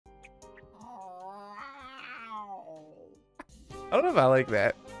I don't know if I like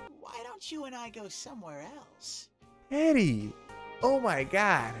that. Why don't you and I go somewhere else? Teddie. Oh my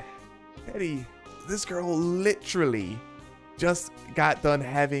God. Teddie, this girl literally just got done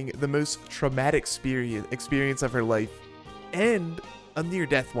having the most traumatic experience of her life, and a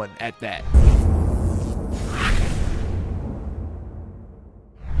near-death one at that.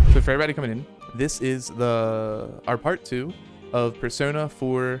 So for everybody coming in, this is our part 2 of Persona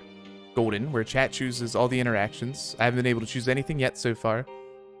 4 Golden, where chat chooses all the interactions. I haven't been able to choose anything yet so far,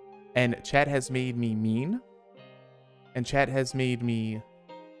 and chat has made me mean, and chat has made me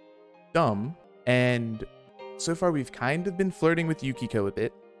dumb, and so far we've kind of been flirting with Yukiko a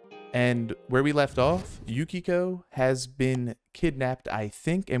bit. And where we left off, Yukiko has been kidnapped, I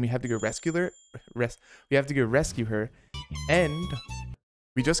think, and we have to go rescue her. We have to go rescue her, and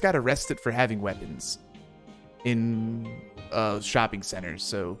we just got arrested for having weapons in shopping centers.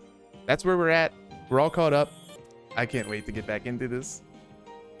 So that's where we're at. We're all caught up. I can't wait to get back into this.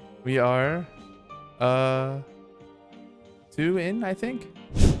 We are 2 in, I think.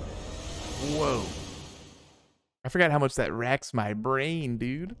 Whoa. I forgot how much that racks my brain,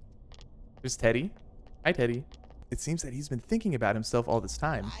 dude. There's Teddie. Hi, Teddie. It seems that he's been thinking about himself all this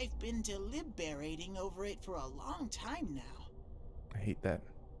time. I've been deliberating over it for a long time now. I hate that.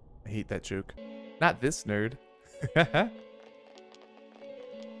 I hate that joke. Not this nerd.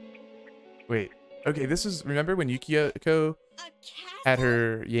 Wait. Okay, this is... Remember when Yukiko had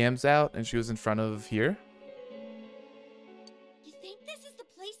her yams out and she was in front of here? You think this is the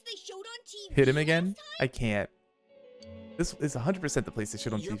place they showed on TV? Hit him again? I can't. This is 100% the place they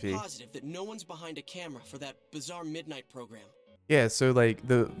showed on TV. You're positive that no one's behind a camera for that bizarre midnight program. Yeah, so like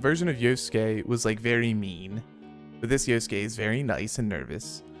the version of Yosuke was like very mean, but this Yosuke is very nice and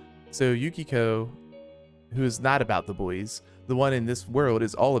nervous. So Yukiko, who is not about the boys, the one in this world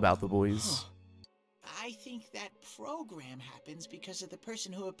is all about the boys. I think that program happens because of the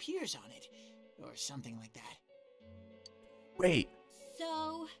person who appears on it, or something like that. Wait.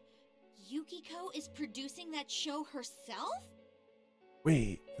 So, Yukiko is producing that show herself?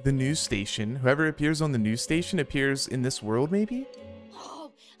 Wait, the news station. Whoever appears on the news station appears in this world, maybe?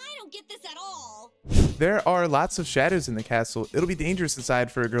 Oh, I don't get this at all. There are lots of shadows in the castle. It'll be dangerous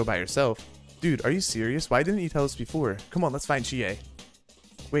inside for a girl by herself. Dude, are you serious? Why didn't you tell us before? Come on, let's find Chie.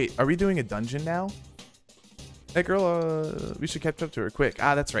 Wait, are we doing a dungeon now? That girl, we should catch up to her quick.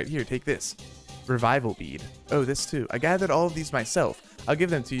 Ah, that's right. Here, take this. Revival bead. Oh, this too. I gathered all of these myself. I'll give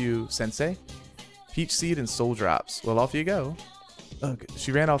them to you, Sensei. Peach seed and soul drops. Well, off you go. Ugh,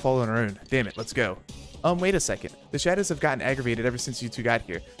 she ran off all on her own. Damn it, let's go. Wait a second. The shadows have gotten aggravated ever since you two got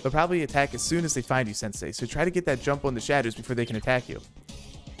here. They'll probably attack as soon as they find you, Sensei, so try to get that jump on the shadows before they can attack you.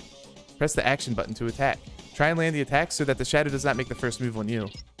 Press the action button to attack. Try and land the attack so that the shadow does not make the first move on you.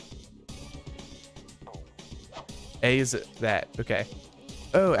 A is that. Okay.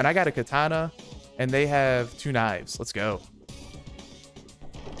 Oh, and I got a katana, and they have 2 knives. Let's go.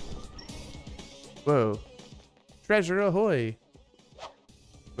 Whoa. Treasure ahoy.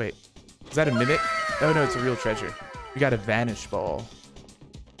 Wait. Is that a mimic? Oh, no, it's a real treasure. We got a vanish ball.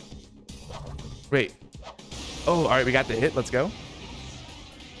 Wait. Oh, all right, we got the hit. Let's go.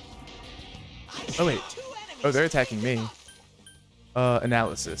 Oh, wait. Oh, they're attacking me.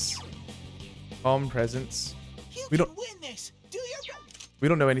 Analysis. Calm presence. We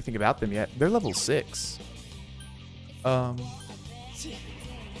don't know anything about them yet. They're level 6. Let's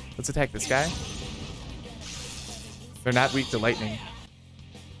attack this guy. They're not weak to lightning.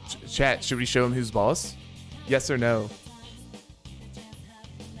 Chat, should we show him who's boss? Yes or no?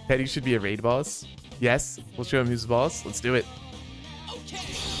 Teddie should be a raid boss. Yes, we'll show him who's boss. Let's do it.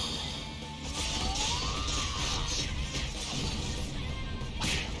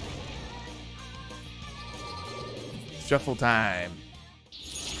 Shuffle time.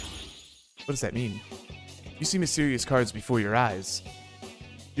 What does that mean? You see mysterious cards before your eyes.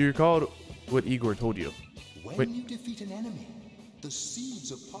 You recalled what Igor told you. When you defeat an enemy, the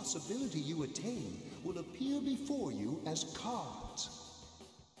seeds of possibility you attain will appear before you as cards.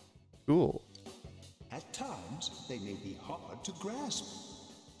 Cool. At times, they may be hard to grasp,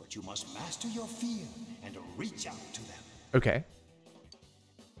 but you must master your fear and reach out to them. Okay.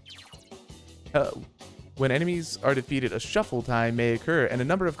 When enemies are defeated, a shuffle time may occur and a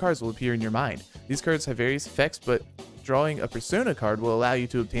number of cards will appear in your mind. These cards have various effects, but drawing a persona card will allow you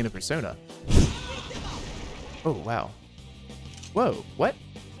to obtain a persona. Oh, wow. Whoa, what?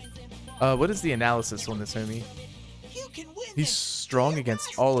 What is the analysis on this, homie? He's strong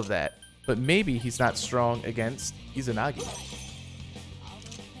against all of that, but maybe he's not strong against Izanagi.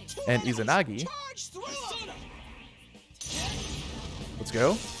 And Izanagi... Let's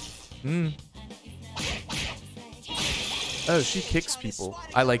go. Oh, she kicks people.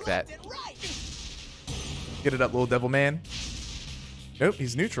 I like that. Get it up, little devil man. Nope,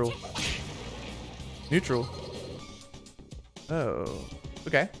 he's neutral. Neutral. Oh,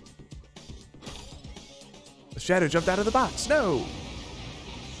 okay. The shadow jumped out of the box. No!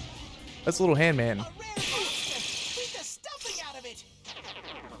 That's a little hand man. A rare monster. Beat the stuffing out of it.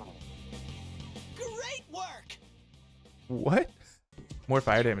 Great work. What? More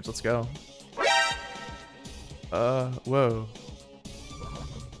fire damage. Let's go. Whoa.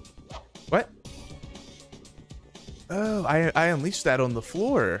 What? Oh, I unleashed that on the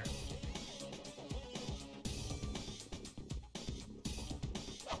floor.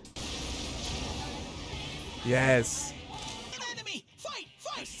 Yes. Enemy. Fight.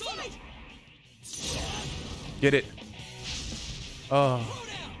 Fight. Fight. Get it. Oh.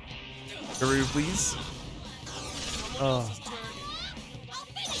 Guru, please. Oh.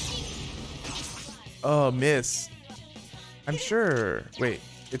 Oh, miss. I'm sure. Wait,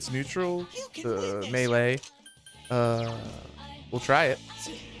 it's neutral? The melee? We'll try it.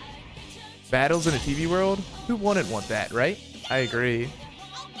 Battles in a TV world? Who wouldn't want that, right? I agree.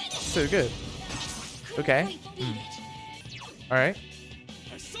 So good. Okay. Alright.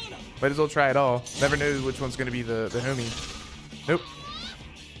 Might as well try it all. Never know which one's gonna be the homie. Nope.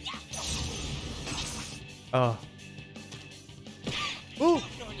 Oh. Ooh.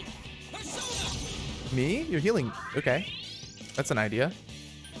 Me? You're healing. Okay. That's an idea.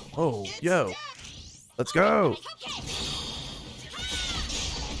 Oh, yo. Let's go.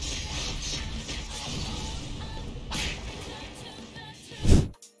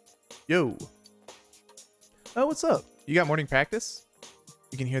 Yo. Oh, what's up? You got morning practice?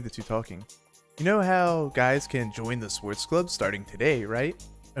 You can hear the two talking. You know how guys can join the sports club starting today, right?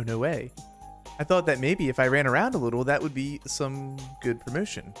 Oh, no way. I thought that maybe if I ran around a little, that would be some good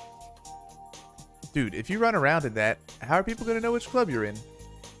promotion. Dude, if you run around in that, how are people going to know which club you're in?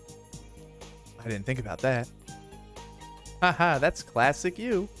 I didn't think about that. Haha, that's classic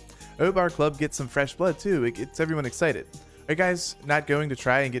you. I hope our club gets some fresh blood too. It gets everyone excited. Are you guys not going to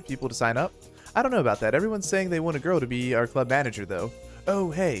try and get people to sign up? I don't know about that. Everyone's saying they want a girl to be our club manager though.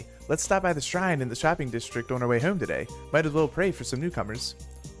 Oh, hey, let's stop by the shrine in the shopping district on our way home today. Might as well pray for some newcomers.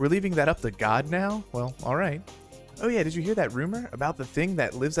 We're leaving that up to God now? Well, alright. Oh yeah, did you hear that rumor about the thing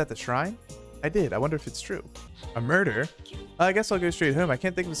that lives at the shrine? I did. I wonder if it's true. A murder? I guess I'll go straight home. I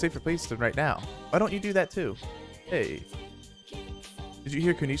can't think of a safer place than right now. Why don't you do that too? Hey. Did you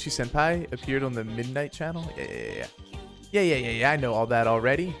hear Konichi Senpai appeared on the Midnight Channel? Yeah, I know all that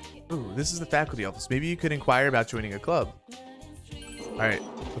already. Ooh, this is the faculty office. Maybe you could inquire about joining a club. Alright,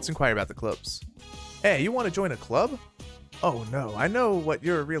 let's inquire about the clubs. Hey, you want to join a club? Oh no, I know what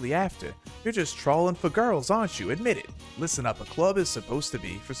you're really after. You're just trawling for girls, aren't you? Admit it. Listen up, a club is supposed to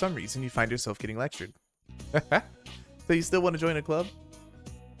be. For some reason, you find yourself getting lectured. So you still want to join a club?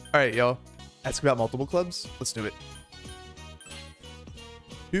 Alright, y'all. Ask about multiple clubs? Let's do it.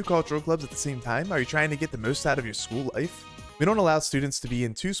 2 cultural clubs at the same time? Are you trying to get the most out of your school life? We don't allow students to be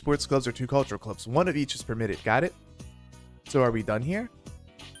in 2 sports clubs or 2 cultural clubs. 1 of each is permitted. Got it? So are we done here?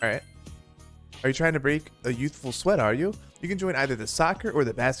 Alright. Are you trying to break a youthful sweat, are you? You can join either the soccer or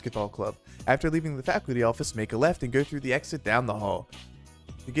the basketball club. After leaving the faculty office, make a left and go through the exit down the hall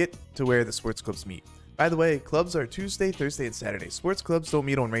to get to where the sports clubs meet. By the way, clubs are Tuesday, Thursday, and Saturday. Sports clubs don't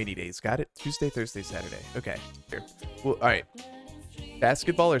meet on rainy days. Got it? Tuesday, Thursday, Saturday. Okay. Here. Well, alright.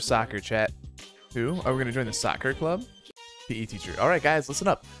 Basketball or soccer, chat? Who? Are we going to join the soccer club? PE teacher. Alright, guys, listen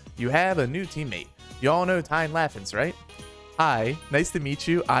up. You have a new teammate. You all know Tyne Laughenstein, right? Hi. Nice to meet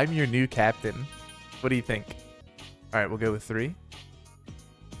you. I'm your new captain. What do you think? Alright, we'll go with 3.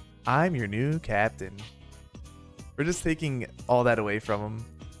 I'm your new captain. We're just taking all that away from him.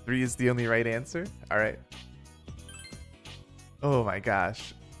 3 is the only right answer? Alright. Oh my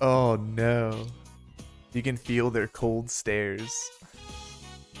gosh. Oh no. You can feel their cold stares.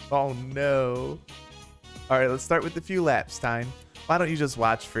 Oh no. Alright, let's start with a few laps, Tyne. Why don't you just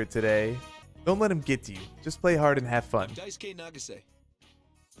watch for today? Don't let him get to you. Just play hard and have fun. Daisuke Nagase.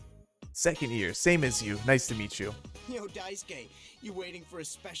 Second year, same as you. Nice to meet you. Yo, Daisuke, you waiting for a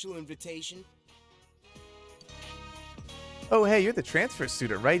special invitation? Oh, hey, you're the transfer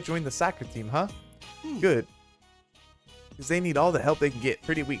student, right? Joined the soccer team, huh? Good. Because they need all the help they can get.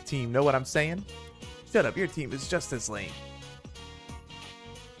 Pretty weak team, know what I'm saying? Shut up, your team is just as lame.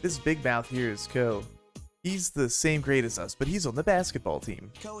 This big mouth here is Ko. He's the same grade as us, but he's on the basketball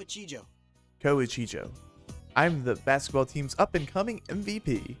team. Koichijo. Koichijo. I'm the basketball team's up-and-coming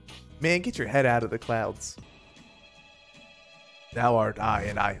MVP. Man, get your head out of the clouds. Thou art I,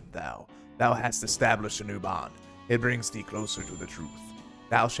 and I am thou. Thou hast established a new bond. It brings thee closer to the truth.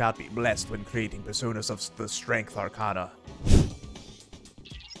 Thou shalt be blessed when creating personas of the strength arcana.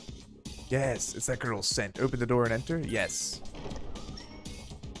 Yes, it's that girl's scent. Open the door and enter? Yes.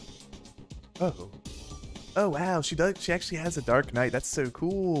 Oh. Oh, wow. She actually has a dark knight. That's so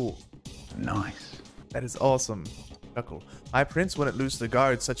cool. Nice. That is awesome. Chuckle. My prince wouldn't lose the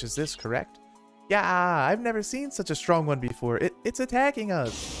guard such as this, correct? Yeah, I've never seen such a strong one before. It's attacking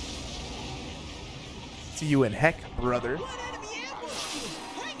us. See you in heck, brother.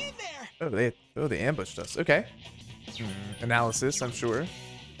 Hang in there. They ambushed us. Okay. Analysis, I'm sure.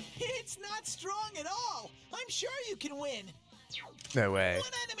 It's not strong at all. I'm sure you can win. No way.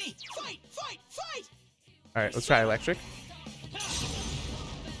 One enemy. Fight, fight, fight. All right, let's try electric.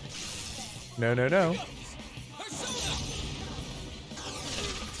 No, no, no.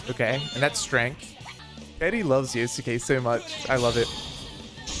 Okay, and that's strength. Teddie loves Yosuke so much. I love it.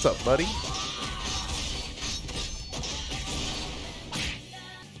 What's up, buddy?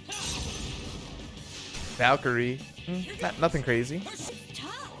 Valkyrie. Nothing crazy.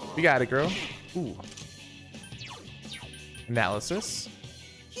 We got it, girl. Ooh. Analysis.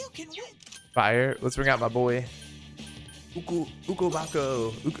 You can win. Fire. Let's bring out my boy.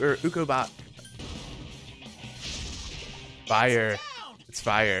 Ukobako. Ukobak. Fire. It's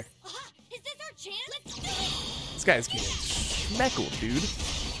fire. Is this our chance? Let's do it! This guy's getting schmeckled, dude.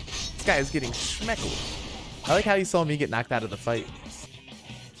 This guy is getting schmeckled. I like how he saw me get knocked out of the fight.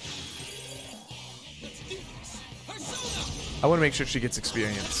 I want to make sure she gets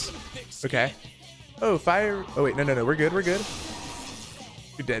experience. Okay. Oh, fire. Oh, wait. No, no, no. We're good. We're good.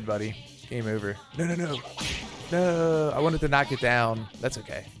 You're dead, buddy. Game over. No, no, no. No. I wanted to knock it down. That's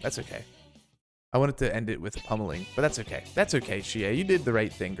okay. That's okay. I wanted to end it with a pummeling, but that's okay. That's okay, Shie. You did the right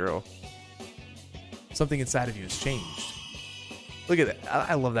thing, girl. Something inside of you has changed. Look at that.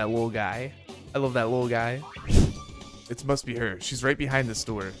 I love that little guy. I love that little guy. It must be her. She's right behind this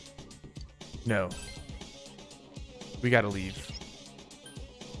door. No. We gotta leave.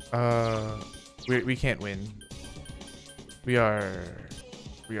 We can't win. We are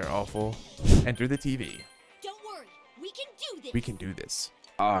awful. Enter the TV. Don't worry, we can do this. We can do this.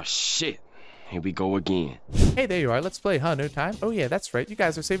 Oh shit. Here we go again. Hey, there you are. Let's play, huh? No time? Oh yeah, that's right. You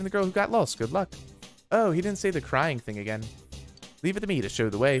guys are saving the girl who got lost. Good luck. Oh, he didn't say the crying thing again. Leave it to me to show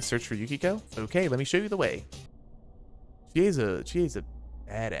the way. Search for Yukiko. Okay, let me show you the way. She is a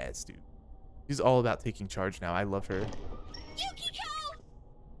badass, dude. She's all about taking charge now. I love her. Yukiko!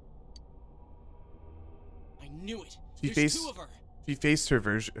 I knew it. She There's two of her. She faced her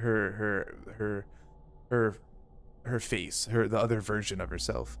version, her face, the other version of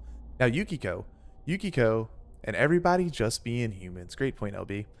herself. Now Yukiko, and everybody just being humans. Great point,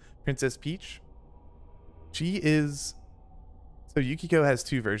 LB. Princess Peach. She is. So Yukiko has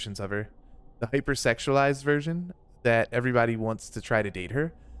two versions of her. The hypersexualized version that everybody wants to try to date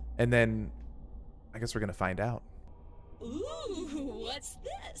her, and then I guess we're gonna find out. Ooh, what's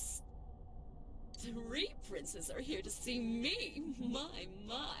this? 3 princes are here to see me.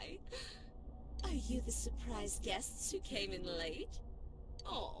 My. Are you the surprise guests who came in late?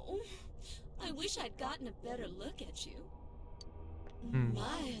 Oh, I wish I'd gotten a better look at you.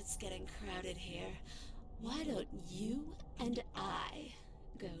 My, it's getting crowded here. Why don't you and I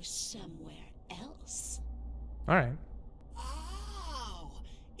go somewhere else? All right. Oh,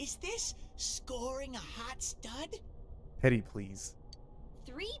 is this scoring a hot stud? Teddie, please.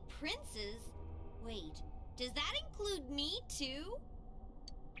 3 princes? Wait, does that include me too?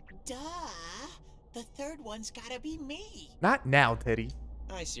 Duh. The third one's gotta be me. Not now, Teddie.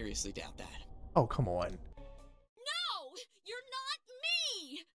 I seriously doubt that. Oh, come on. No! You're not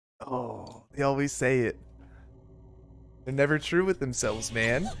me! Oh, they always say it. They're never true with themselves,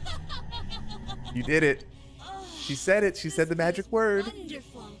 man. You did it. She said it. She said the magic word.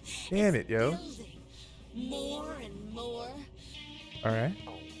 Wonderful. Damn it, yo. Building more and more. All right.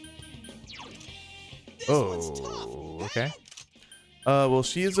 This one's tough. Oh, okay. Well,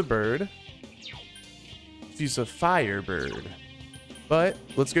 she is a bird. She's a fire bird. But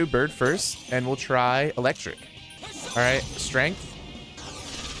let's go bird first, and we'll try electric. All right, strength.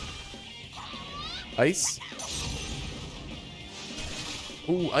 Ice.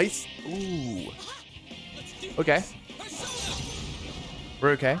 Ooh, ice. Ooh. Okay.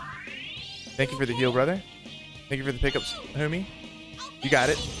 We're okay. Thank you for the heal, brother. Thank you for the pickups, homie. You got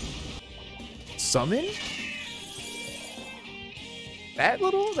it. Summon? That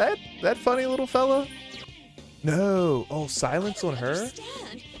funny little fella? No. Oh, silence on her?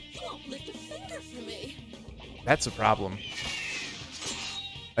 Understand? You won't lift a finger for me. That's a problem.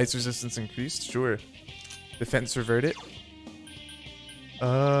 Ice resistance increased? Sure. Defense reverted.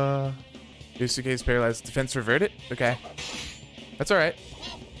 Yusuke's paralyzed. Defense reverted? Okay. That's all right.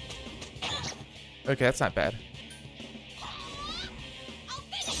 Okay, that's not bad.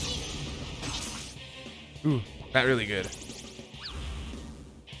 Ooh, not really good.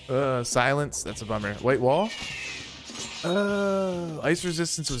 Silence. That's a bummer. White wall. Ice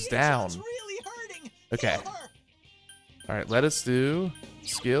resistance was down. Really hurting. Okay. Kill her. All right, let us do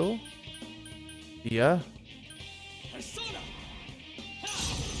skill. Yeah.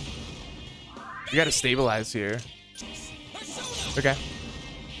 You gotta stabilize here. Okay.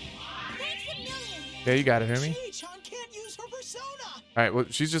 Yeah, you got it, Hermie. Can't use her persona. All right, well,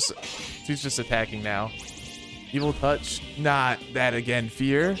 she's just attacking now. Evil touch. Not that again.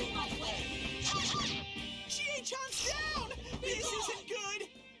 Fear. Chie-chan's down. This isn't good.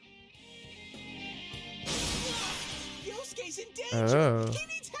 Yosuke's in danger. Oh. He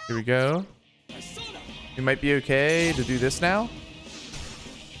needs help. Here we go. We might be okay to do this now.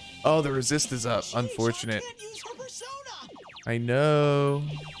 Oh, the resist is up. Unfortunate. Can't use her persona. I know.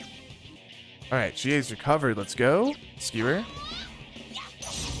 All right, Chie's recovered. Let's go. Skewer.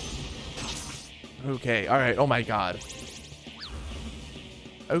 Okay, all right. Oh my god.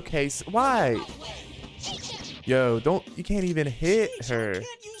 Okay, so why? Yo, don't, you can't even hit her.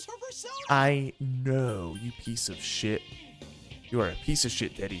 Can't use her persona. I know, you piece of shit. You are a piece of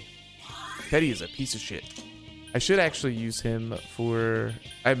shit, Teddie. Teddie is a piece of shit. I should actually use him for...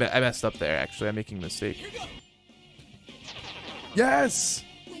 I messed up there, actually. I'm making a mistake. Yes!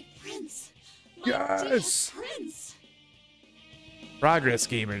 My prince. Yes! Dear prince. Progress,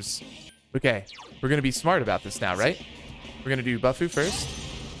 gamers. Okay, we're going to be smart about this now, right? We're going to do Buffu first.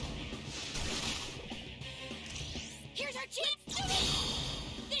 Here's our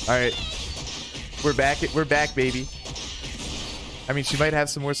chance. All right. We're back. We're back, baby. I mean, she might have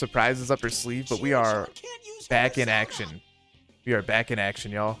some more surprises up her sleeve, but we are back in action. We are back in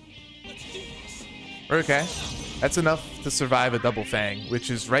action, y'all. Okay. That's enough to survive a double fang, which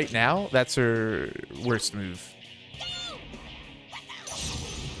is right now, that's her worst move.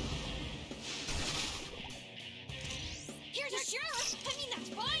 Here's our sure. I mean, that's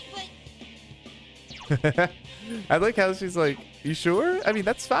fine, but I like how she's like, you sure? I mean,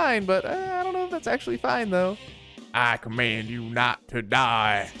 that's fine, but I don't know if that's actually fine, though. I command you not to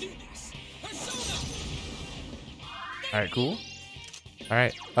die. All right, cool. All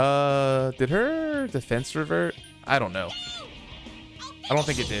right. Did her defense revert? I don't know. I don't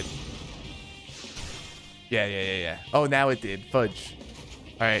think it did. Yeah. Oh, now it did. Fudge.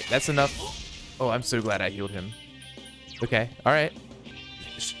 All right, that's enough. Oh, I'm so glad I healed him. Okay. All right.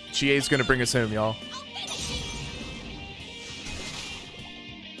 Chie's gonna bring us home, y'all.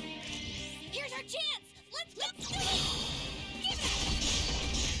 here's our chance. Let's do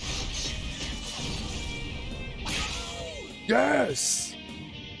it. Yes!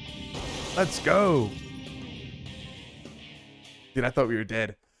 Let's go. Dude, I thought we were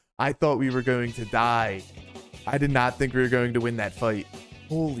dead. I thought we were going to die. I did not think we were going to win that fight.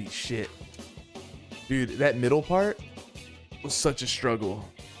 Holy shit. Dude, that middle part was such a struggle.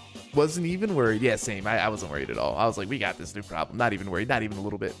 Wasn't even worried. Yeah, same. I wasn't worried at all. I was like, we got this, no problem. Not even worried. Not even a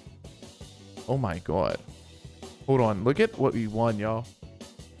little bit. Oh my god. Hold on. Look at what we won, y'all.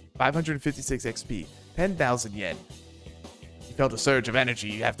 556 XP. 10,000 yen. You felt a surge of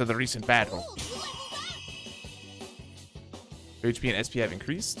energy after the recent battle. Your HP and SP have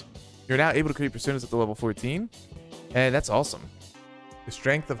increased. You're now able to create personas at the level 14. And that's awesome. The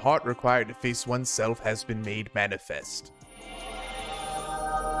strength of heart required to face oneself has been made manifest.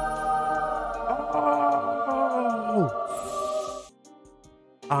 Oh!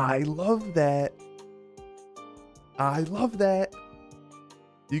 I love that. I love that.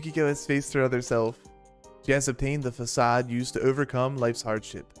 Yukiko has faced her other self. She has obtained the facade used to overcome life's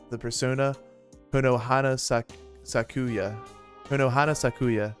hardship. The persona Konohana Sakuya. Konohana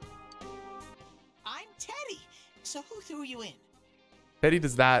Sakuya. I'm Teddie. So who threw you in? Teddie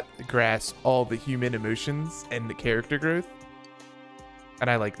does not grasp all the human emotions and the character growth. And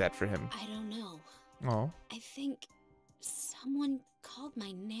I like that for him. I don't know. Oh. I think someone called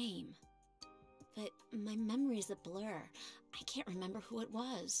my name. But my memory's a blur. I can't remember who it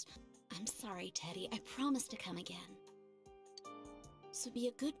was. I'm sorry, Teddie. I promise to come again. So be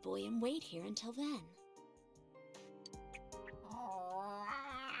a good boy and wait here until then.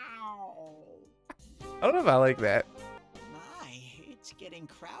 I don't know if I like that. My, it's getting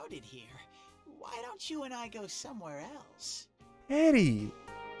crowded here. Why don't you and I go somewhere else? Teddie.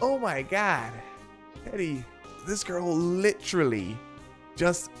 Oh my god. Teddie, this girl literally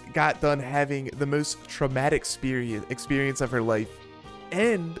just got done having the most traumatic experience of her life.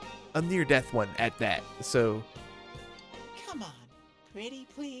 And a near-death one at that. So, Come on, pretty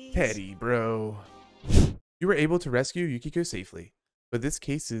please. Teddie, bro. You were able to rescue Yukiko safely, but this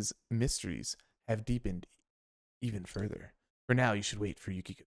case's mysteries have deepened even further. For now, you should wait for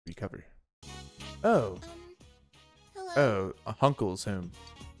Yukiko to recover. Oh. Hello. Oh, Hunkle's home.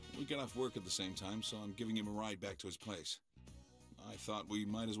 We got off work at the same time, so I'm giving him a ride back to his place. I thought we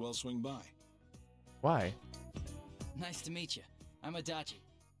might as well swing by. Why? Nice to meet you. I'm Adachi,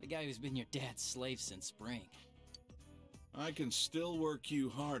 the guy who's been your dad's slave since spring. I can still work you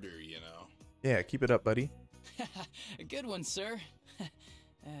harder, you know. Yeah, keep it up, buddy. A good one, sir.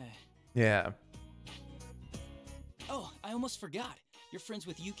 Yeah. Oh, I almost forgot. You're friends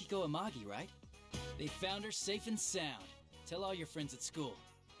with Yukiko Amagi, right? They found her safe and sound. Tell all your friends at school.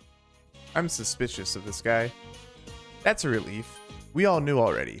 I'm suspicious of this guy. That's a relief. We all knew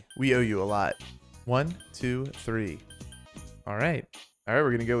already. We owe you a lot. 1, 2, 3. All right. All right, we're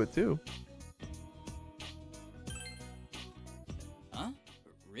going to go with 2. Huh?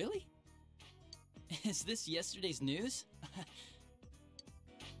 Really? Is this yesterday's news?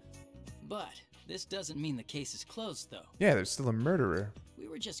 But this doesn't mean the case is closed, though. Yeah, there's still a murderer. We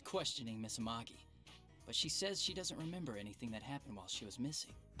were just questioning Miss Amagi, but she says she doesn't remember anything that happened while she was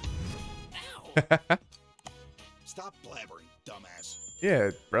missing. Ow! Stop blabbering, dumbass. Yeah,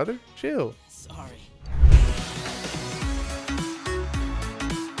 brother, chill. Sorry.